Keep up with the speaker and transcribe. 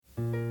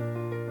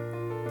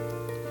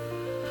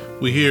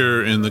We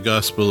hear in the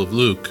Gospel of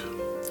Luke,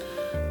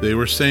 they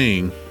were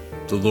saying,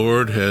 "The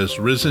Lord has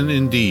risen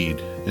indeed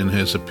and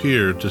has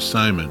appeared to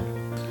Simon."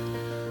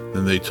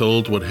 Then they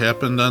told what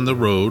happened on the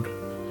road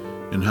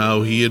and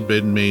how he had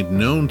been made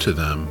known to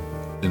them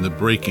in the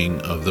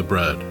breaking of the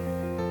bread.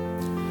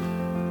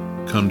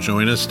 Come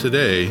join us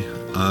today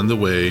on The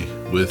Way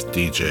with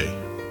DJ.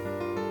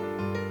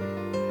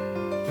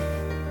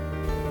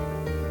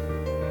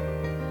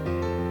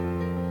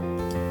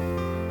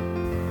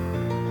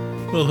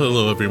 Well,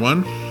 hello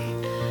everyone,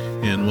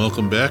 and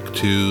welcome back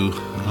to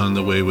On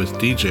the Way with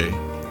DJ.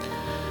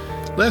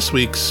 Last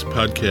week's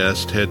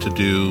podcast had to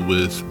do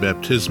with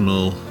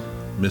baptismal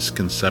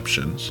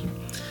misconceptions,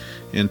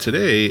 and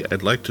today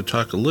I'd like to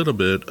talk a little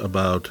bit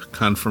about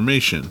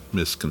confirmation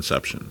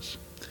misconceptions.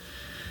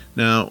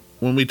 Now,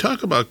 when we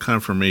talk about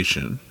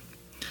confirmation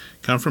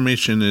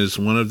is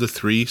one of the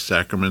three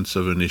sacraments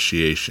of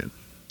initiation.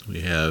 We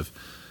have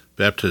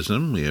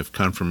baptism, we have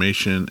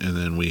confirmation, and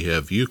then we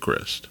have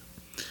Eucharist.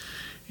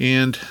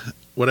 And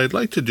what I'd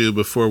like to do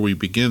before we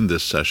begin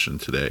this session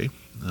today,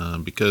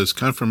 because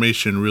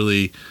confirmation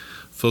really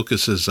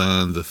focuses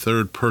on the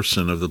third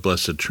person of the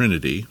Blessed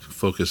Trinity,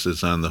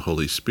 focuses on the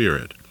Holy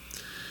Spirit.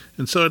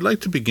 And so I'd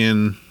like to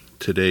begin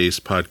today's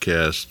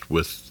podcast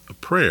with a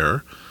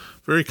prayer,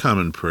 very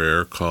common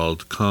prayer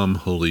called Come,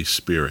 Holy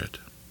Spirit.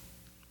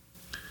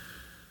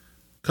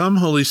 Come,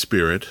 Holy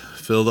Spirit,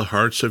 fill the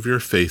hearts of your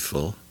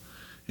faithful,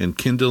 and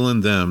kindle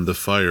in them the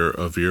fire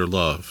of your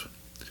love.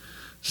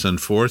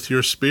 Send forth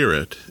your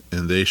Spirit,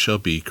 and they shall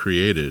be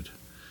created,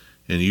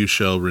 and you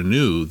shall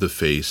renew the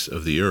face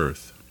of the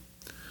earth.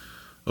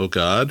 O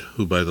God,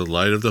 who by the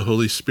light of the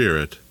Holy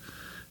Spirit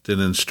did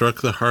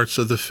instruct the hearts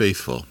of the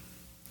faithful,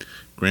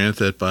 grant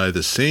that by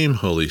the same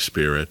Holy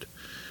Spirit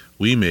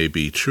we may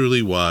be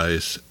truly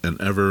wise and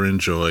ever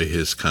enjoy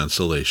his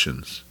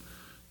consolations.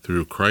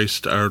 Through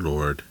Christ our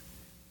Lord.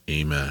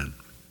 Amen.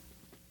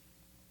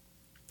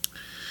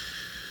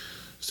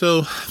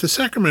 So, the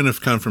Sacrament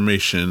of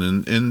Confirmation,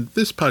 and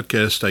this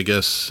podcast, I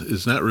guess,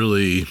 is not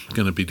really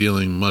going to be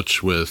dealing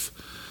much with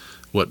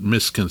what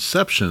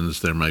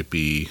misconceptions there might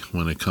be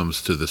when it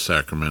comes to the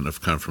Sacrament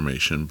of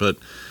Confirmation, but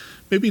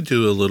maybe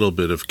do a little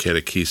bit of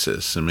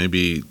catechesis and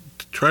maybe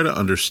try to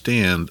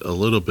understand a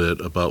little bit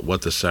about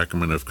what the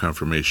Sacrament of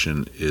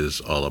Confirmation is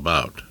all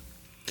about.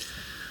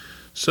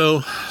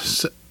 So,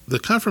 the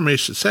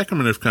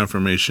Sacrament of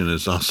Confirmation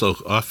is also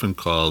often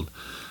called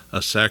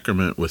a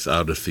sacrament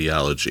without a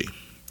theology.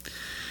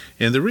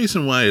 And the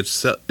reason why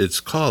it's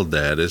called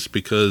that is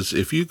because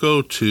if you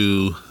go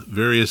to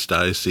various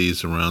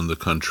dioceses around the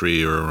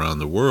country or around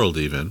the world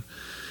even,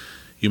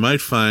 you might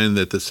find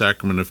that the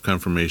Sacrament of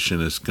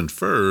Confirmation is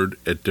conferred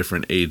at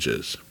different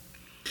ages.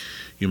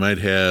 You might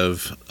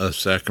have a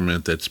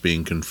sacrament that's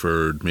being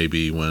conferred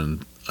maybe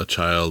when a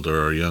child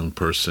or a young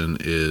person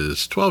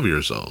is 12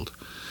 years old.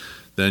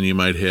 Then you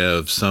might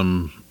have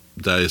some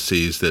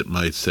dioceses that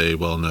might say,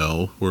 well,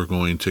 no, we're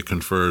going to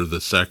confer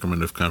the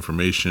Sacrament of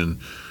Confirmation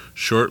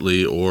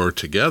shortly or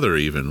together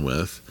even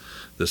with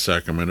the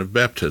Sacrament of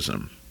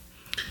Baptism.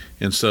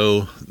 And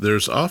so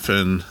there's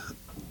often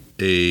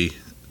a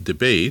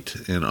debate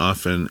and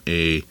often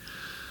a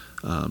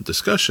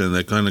discussion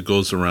that kind of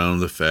goes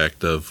around the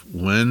fact of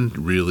when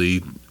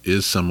really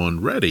is someone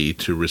ready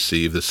to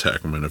receive the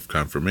Sacrament of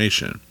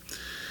Confirmation.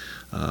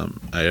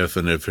 I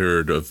often have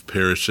heard of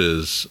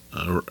parishes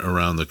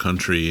around the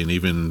country and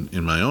even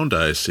in my own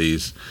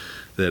diocese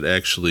that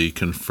actually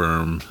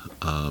confirm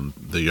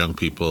the young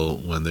people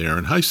when they are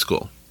in high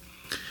school.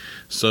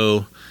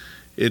 So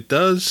it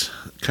does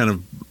kind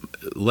of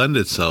lend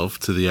itself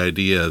to the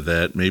idea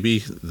that maybe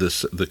the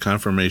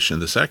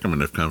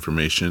Sacrament of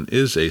Confirmation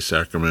is a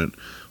sacrament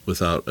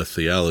without a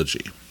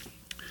theology.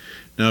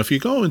 Now, if you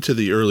go into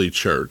the early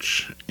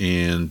church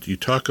and you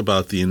talk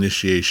about the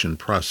initiation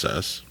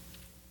process,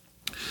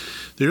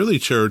 the early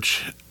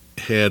church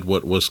had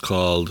what was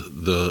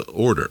called the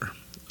order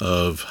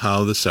of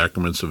how the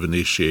sacraments of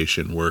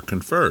initiation were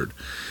conferred.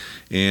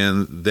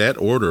 And that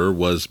order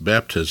was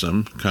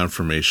baptism,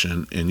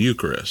 confirmation, and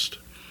Eucharist.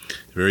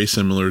 Very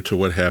similar to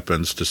what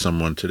happens to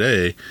someone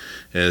today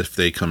if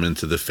they come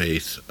into the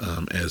faith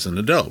as an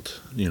adult,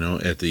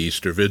 at the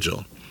Easter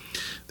Vigil.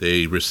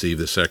 They receive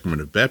the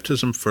sacrament of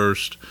baptism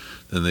first,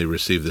 then they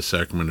receive the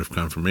sacrament of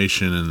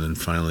confirmation, and then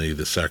finally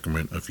the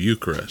sacrament of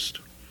Eucharist.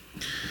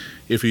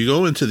 If you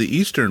go into the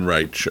Eastern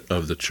Rite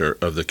of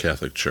the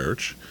Catholic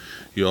Church,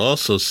 you'll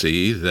also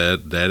see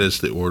that that is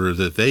the order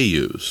that they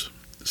use.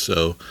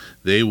 So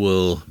they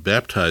will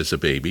baptize a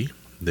baby,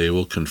 they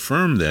will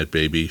confirm that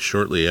baby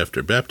shortly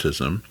after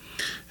baptism,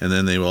 and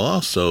then they will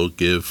also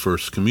give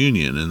First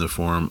Communion in the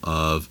form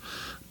of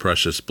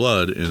precious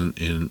blood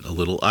in a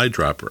little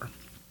eyedropper.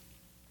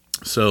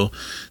 So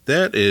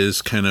that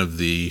is kind of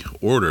the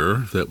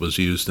order that was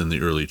used in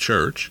the early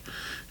church,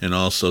 and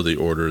also the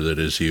order that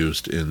is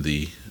used in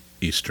the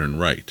Eastern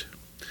Rite.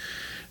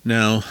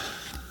 Now,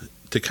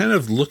 to kind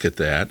of look at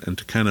that and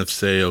to kind of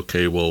say,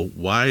 okay, well,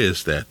 why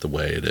is that the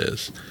way it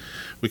is?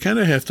 We kind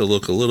of have to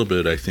look a little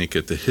bit, I think,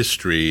 at the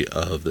history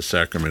of the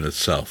sacrament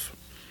itself.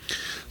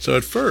 So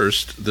at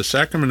first, the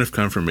sacrament of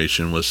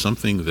confirmation was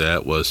something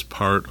that was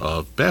part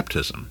of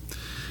baptism.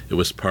 It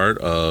was part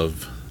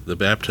of the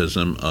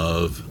baptism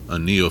of a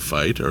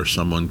neophyte or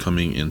someone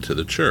coming into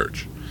the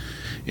church.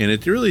 And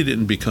it really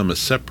didn't become a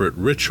separate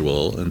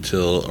ritual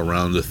until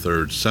around the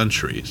 3rd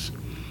centuries.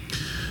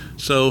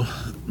 So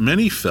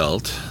many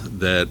felt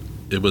that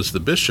it was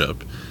the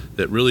bishop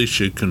that really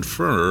should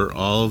confer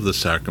all of the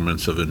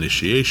sacraments of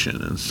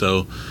initiation. And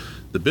so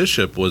the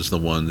bishop was the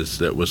one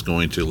that was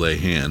going to lay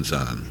hands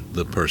on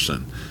the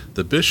person.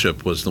 The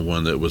bishop was the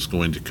one that was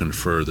going to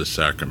confer the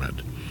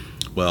sacrament.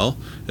 Well,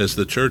 as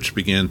the church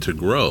began to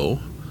grow,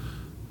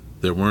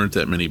 there weren't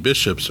that many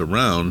bishops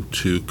around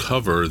to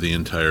cover the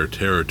entire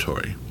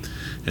territory.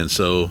 And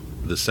so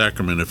the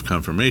sacrament of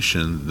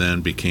confirmation then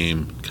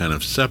became kind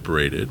of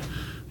separated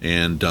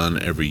and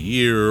done every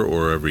year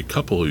or every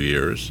couple of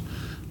years,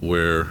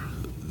 where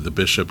the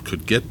bishop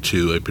could get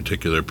to a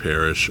particular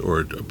parish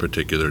or a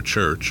particular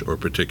church or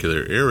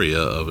particular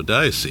area of a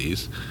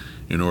diocese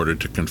in order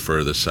to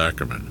confer the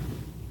sacrament.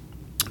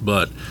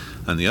 But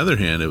on the other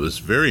hand, it was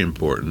very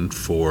important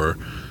for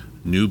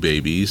new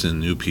babies and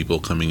new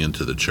people coming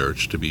into the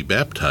church to be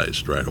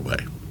baptized right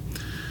away.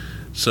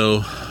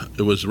 So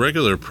it was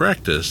regular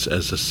practice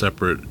as a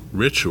separate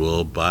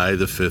ritual by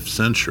the 5th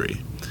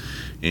century.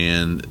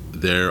 And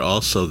there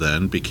also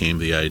then became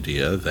the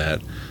idea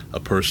that a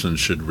person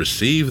should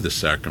receive the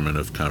sacrament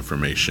of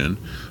confirmation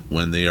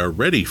when they are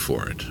ready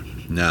for it.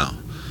 Now,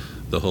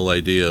 the whole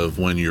idea of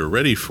when you're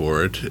ready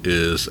for it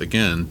is,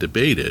 again,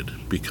 debated,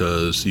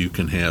 because you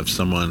can have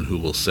someone who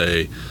will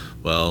say,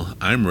 well,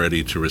 I'm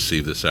ready to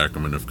receive the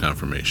sacrament of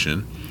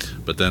confirmation.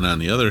 But then on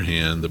the other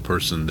hand, the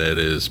person that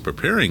is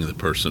preparing the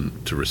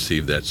person to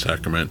receive that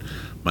sacrament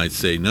might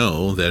say,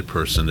 no, that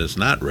person is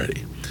not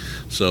ready.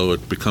 So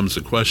it becomes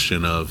a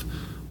question of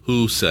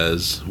who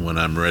says when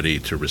I'm ready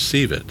to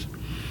receive it.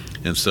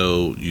 And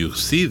so you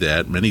see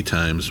that many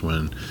times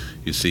when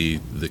you see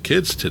the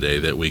kids today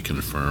that we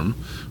confirm,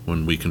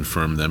 when we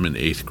confirm them in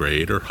 8th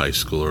grade or high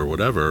school or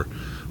whatever,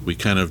 we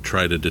kind of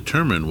try to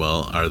determine,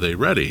 well, are they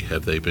ready?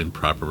 Have they been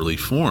properly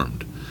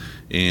formed?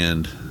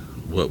 And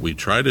what we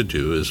try to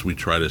do is we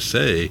try to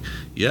say,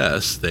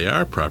 yes, they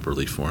are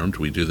properly formed.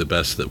 We do the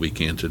best that we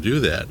can to do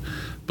that.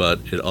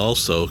 But it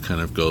also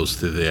kind of goes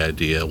to the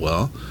idea,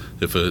 well,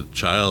 if a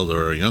child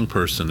or a young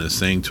person is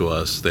saying to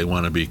us they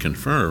want to be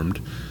confirmed,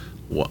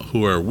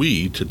 who are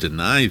we to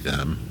deny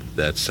them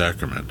that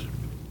sacrament?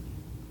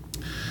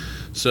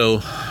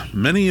 So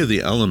many of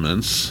the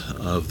elements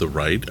of the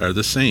rite are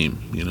the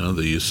same,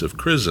 the use of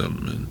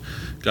chrism and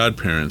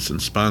godparents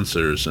and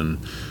sponsors and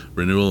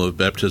renewal of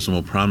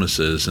baptismal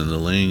promises and the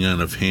laying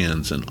on of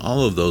hands, and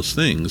all of those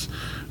things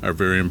are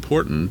very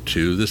important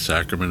to the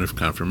sacrament of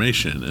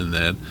confirmation, and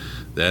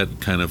that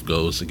kind of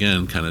goes,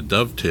 again, kind of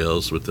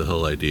dovetails with the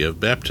whole idea of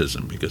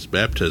baptism, because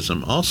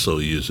baptism also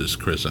uses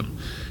chrism.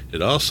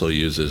 It also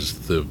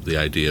uses the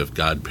idea of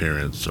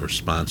godparents or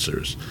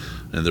sponsors,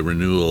 and the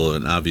renewal,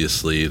 and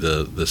obviously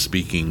the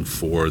speaking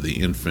for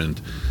the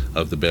infant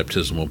of the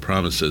baptismal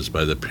promises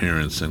by the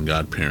parents and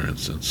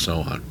godparents and so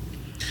on.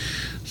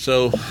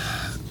 So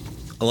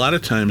a lot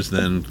of times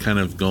then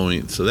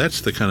so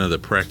that's the kind of the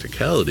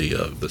practicality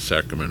of the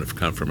sacrament of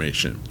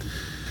confirmation.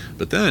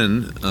 But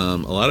then a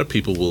lot of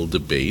people will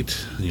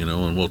debate,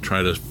 and we'll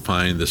try to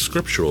find the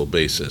scriptural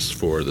basis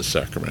for the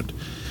sacrament.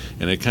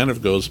 And it kind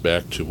of goes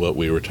back to what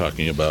we were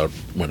talking about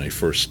when I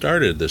first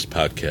started this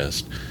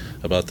podcast,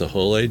 about the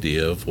whole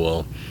idea of,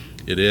 well,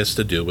 it has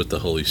to do with the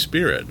Holy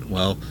Spirit.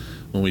 Well,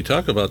 when we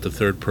talk about the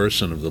third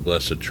person of the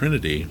Blessed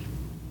Trinity,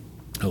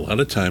 a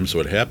lot of times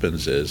what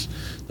happens is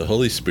the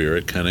Holy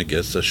Spirit kind of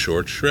gets a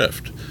short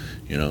shrift.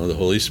 The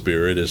Holy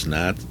Spirit is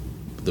not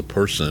the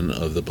person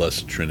of the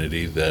Blessed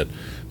Trinity that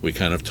we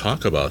kind of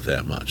talk about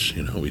that much.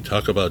 We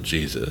talk about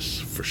Jesus,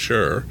 for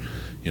sure,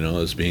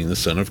 as being the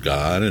Son of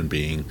God and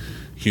being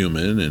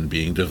human and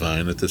being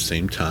divine at the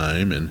same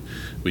time. And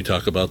we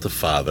talk about the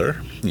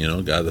Father.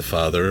 God the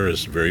Father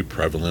is very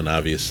prevalent,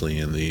 obviously,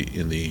 in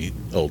the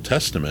Old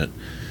Testament.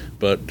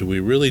 But do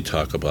we really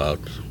talk about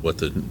what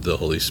the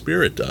Holy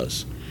Spirit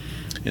does?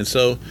 And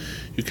so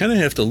you kind of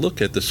have to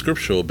look at the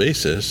scriptural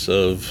basis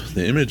of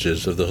the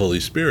images of the Holy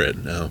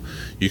Spirit. Now,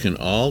 you can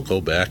all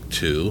go back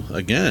to,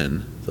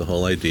 again, the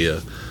whole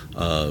idea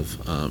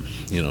of,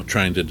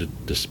 trying to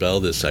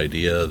dispel this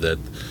idea that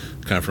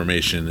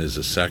confirmation is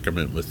a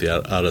sacrament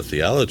out of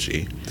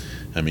theology.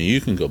 I mean,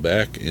 you can go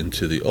back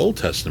into the Old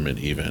Testament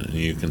even, and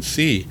you can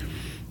see,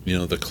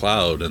 the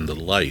cloud and the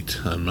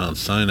light on Mount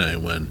Sinai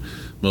when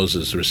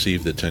Moses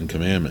received the Ten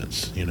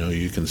Commandments.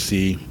 You can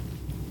see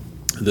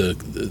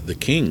the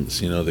kings,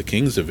 the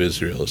kings of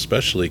Israel,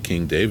 especially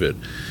King David,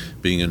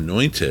 being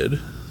anointed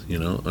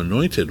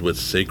with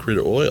sacred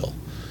oil.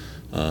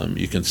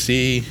 You can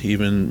see,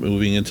 even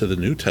moving into the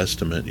New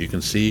Testament, you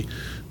can see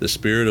the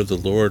Spirit of the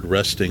Lord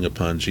resting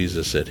upon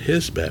Jesus at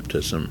his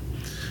baptism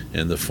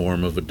in the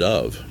form of a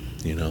dove,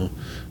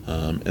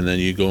 and then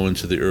you go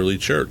into the early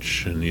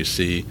church and you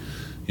see,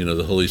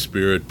 the Holy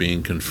Spirit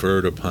being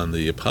conferred upon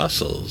the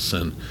apostles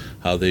and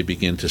how they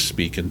begin to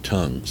speak in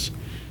tongues.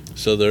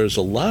 So there's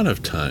a lot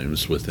of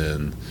times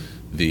within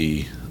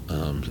the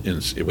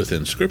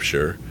within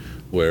Scripture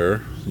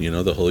where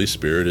the Holy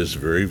Spirit is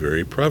very,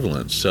 very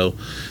prevalent. So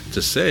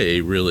to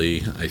say,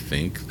 really, I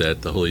think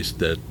that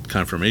that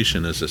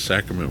confirmation is a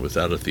sacrament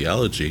without a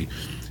theology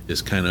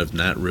is kind of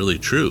not really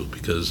true,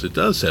 because it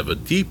does have a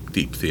deep,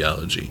 deep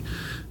theology.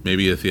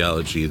 Maybe a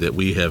theology that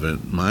we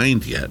haven't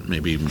mined yet.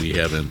 Maybe we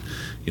haven't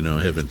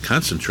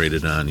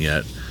concentrated on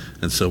yet,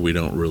 and so we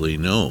don't really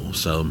know.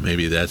 So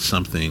maybe that's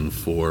something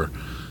for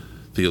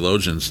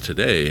theologians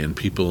today and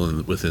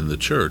people within the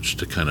church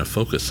to kind of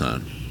focus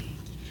on.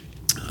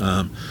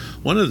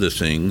 One of the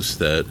things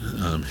that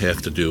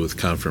have to do with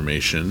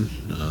confirmation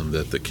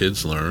that the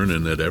kids learn,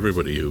 and that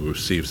everybody who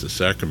receives the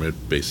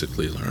sacrament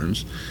basically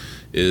learns,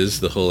 is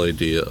the whole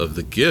idea of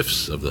the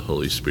gifts of the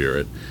Holy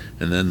Spirit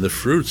and then the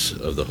fruits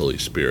of the Holy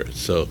Spirit.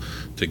 So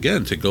to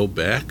go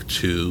back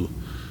to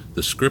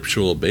the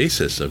scriptural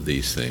basis of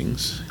these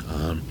things,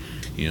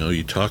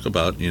 you talk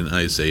about in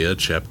Isaiah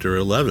chapter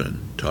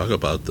 11, talk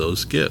about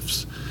those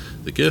gifts,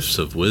 the gifts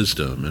of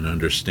wisdom and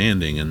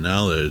understanding and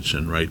knowledge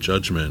and right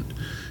judgment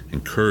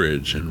and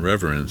courage and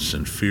reverence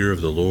and fear of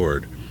the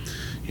Lord.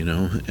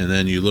 And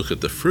then you look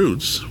at the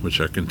fruits which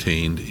are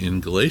contained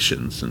in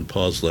Galatians, in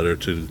Paul's letter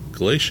to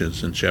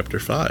Galatians in chapter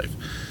 5.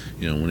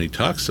 When he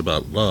talks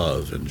about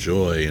love and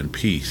joy and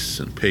peace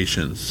and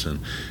patience and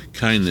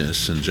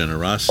kindness and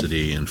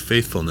generosity and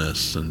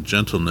faithfulness and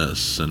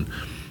gentleness and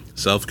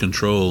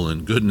self-control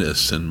and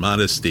goodness and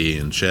modesty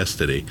and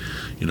chastity,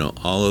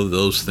 all of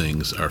those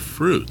things are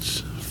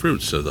fruits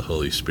of the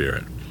Holy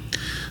Spirit.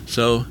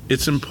 So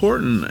it's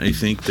important, I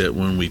think, that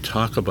when we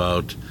talk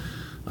about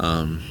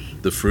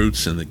the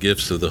fruits and the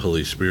gifts of the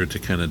Holy Spirit, to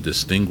kind of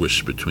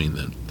distinguish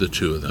between the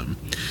two of them.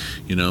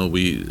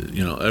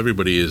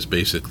 Everybody is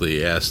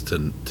basically asked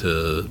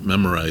to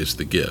memorize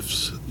the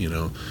gifts.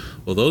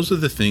 Well, those are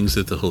the things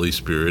that the Holy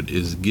Spirit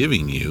is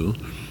giving you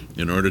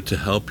in order to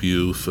help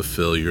you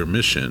fulfill your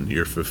mission.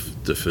 To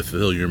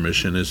fulfill your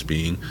mission as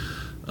being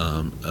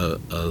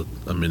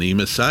a mini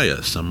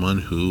Messiah, someone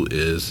who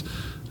is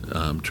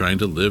trying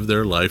to live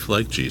their life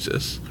like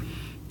Jesus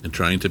and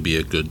trying to be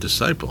a good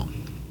disciple.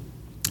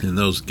 And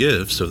those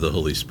gifts of the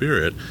Holy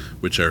Spirit,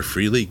 which are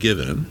freely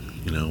given,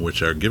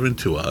 which are given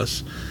to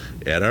us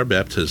at our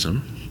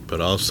baptism,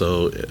 but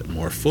also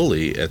more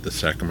fully at the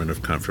Sacrament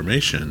of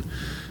Confirmation,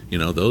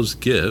 those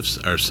gifts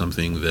are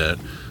something that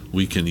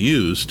we can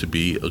use to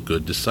be a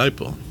good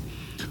disciple.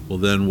 Well,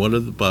 then what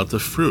about the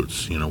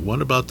fruits?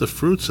 What about the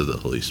fruits of the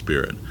Holy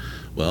Spirit?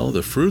 Well,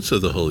 the fruits of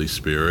the Holy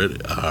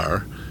Spirit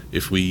are,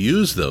 if we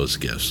use those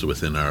gifts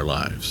within our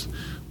lives,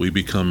 we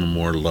become a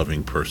more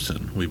loving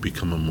person. We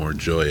become a more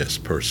joyous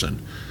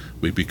person.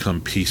 We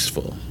become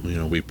peaceful.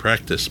 We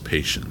practice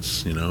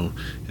patience, and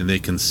they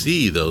can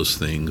see those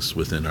things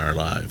within our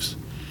lives.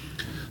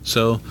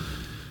 So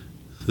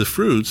the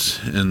fruits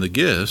and the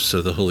gifts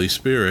of the Holy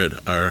Spirit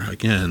are,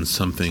 again,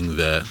 something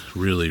that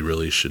really,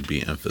 really should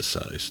be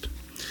emphasized.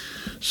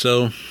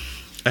 So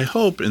I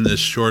hope in this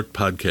short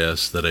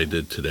podcast that I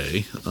did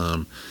today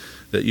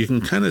that you can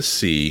kind of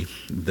see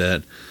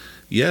that,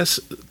 yes,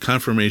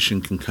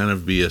 confirmation can kind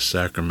of be a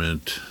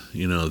sacrament,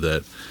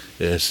 that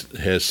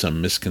has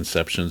some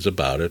misconceptions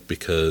about it,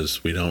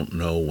 because we don't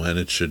know when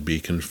it should be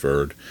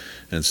conferred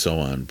and so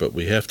on. But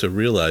we have to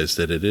realize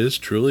that it is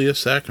truly a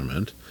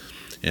sacrament,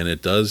 and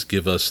it does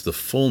give us the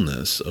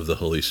fullness of the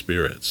Holy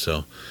Spirit.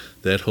 So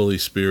that Holy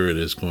Spirit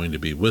is going to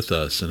be with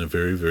us in a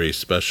very, very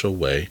special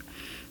way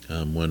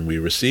when we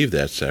receive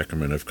that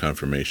sacrament of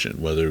confirmation,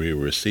 whether we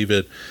receive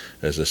it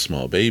as a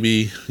small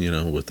baby,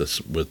 with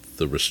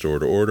the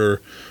restored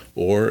order,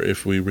 or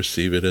if we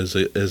receive it as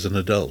an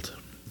adult.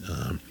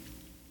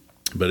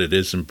 But it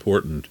is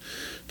important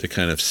to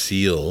kind of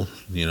seal,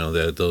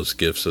 that those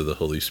gifts of the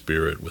Holy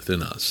Spirit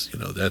within us.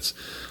 That's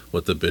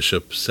what the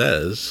bishop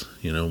says,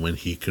 when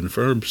he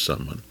confirms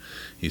someone.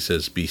 He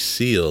says, be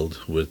sealed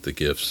with the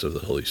gifts of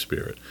the Holy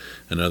Spirit.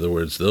 In other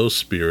words, those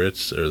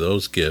spirits or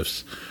those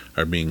gifts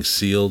are being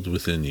sealed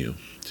within you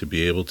to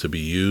be able to be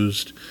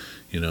used,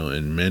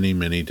 in many,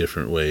 many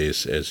different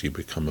ways as you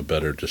become a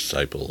better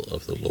disciple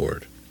of the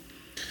Lord.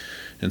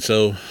 And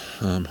so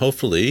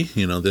hopefully,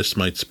 this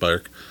might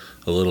spark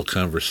a little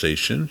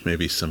conversation,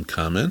 maybe some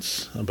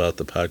comments about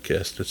the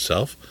podcast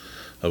itself,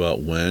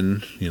 about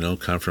when,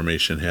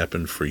 confirmation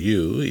happened for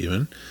you,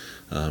 even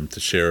to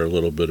share a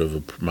little bit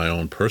of my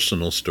own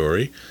personal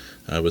story.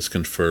 I was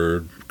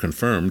confirmed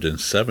in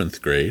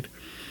 7th grade.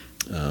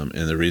 And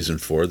the reason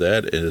for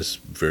that is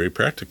very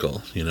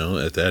practical.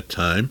 At that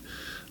time,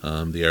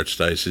 the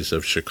Archdiocese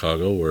of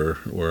Chicago,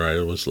 where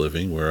I was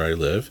living, where I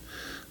live,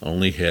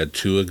 only had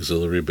 2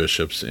 auxiliary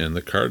bishops and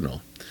the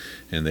cardinal.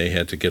 And they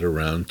had to get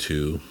around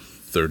to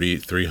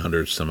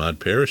 300 some odd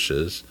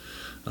parishes.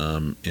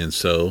 And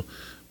so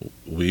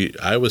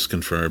I was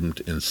confirmed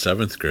in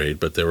 7th grade,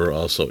 but there were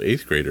also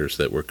 8th graders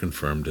that were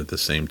confirmed at the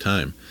same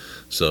time.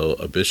 So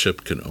a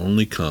bishop can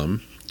only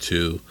come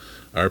to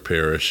our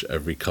parish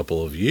every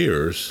couple of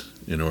years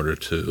in order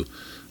to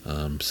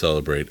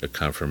celebrate a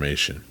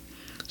confirmation.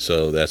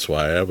 So that's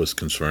why I was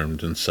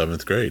confirmed in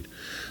 7th grade.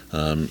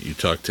 You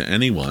talk to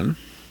anyone,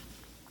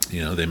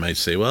 they might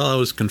say, well, I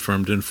was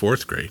confirmed in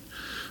fourth grade,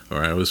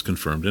 or I was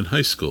confirmed in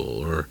high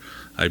school, or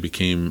I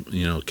became,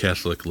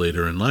 Catholic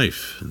later in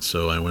life. And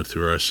so I went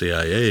through our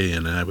CIA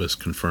and I was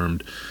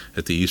confirmed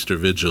at the Easter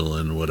Vigil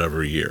in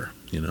whatever year,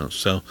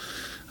 So,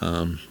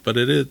 but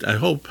I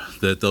hope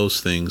that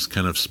those things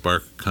kind of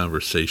spark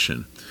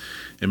conversation,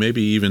 and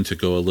maybe even to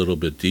go a little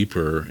bit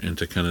deeper and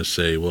to kind of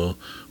say, well,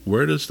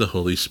 where does the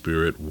Holy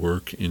Spirit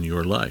work in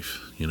your life?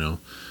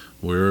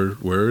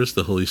 Where is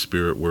the Holy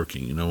Spirit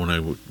working? When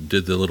I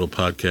did the little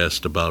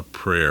podcast about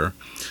prayer,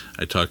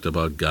 I talked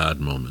about God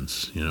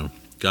moments.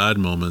 God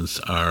moments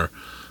are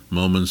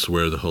moments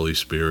where the Holy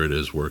Spirit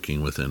is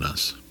working within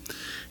us.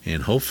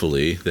 And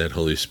hopefully that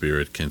Holy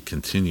Spirit can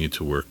continue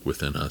to work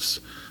within us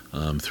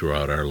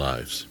throughout our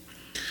lives.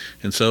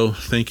 And so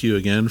thank you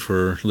again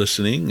for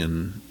listening,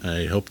 and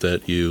I hope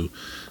that you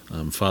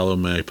follow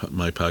my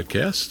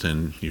podcast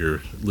and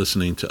you're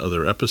listening to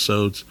other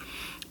episodes,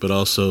 but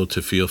also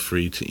to feel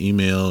free to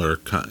email or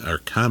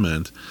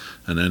comment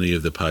on any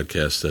of the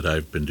podcasts that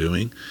I've been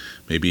doing,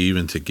 maybe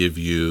even to give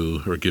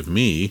you or give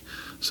me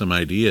some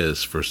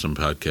ideas for some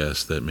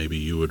podcasts that maybe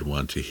you would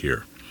want to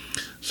hear.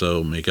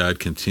 So may God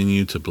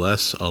continue to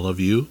bless all of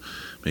you.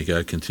 May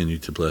God continue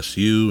to bless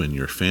you and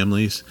your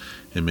families,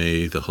 and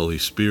may the Holy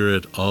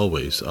Spirit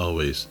always,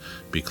 always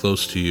be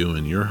close to you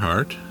in your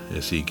heart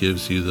as He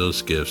gives you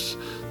those gifts.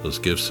 Those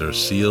gifts are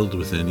sealed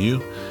within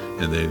you,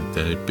 and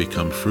they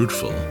become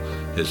fruitful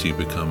as you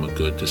become a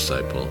good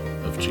disciple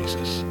of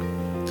Jesus.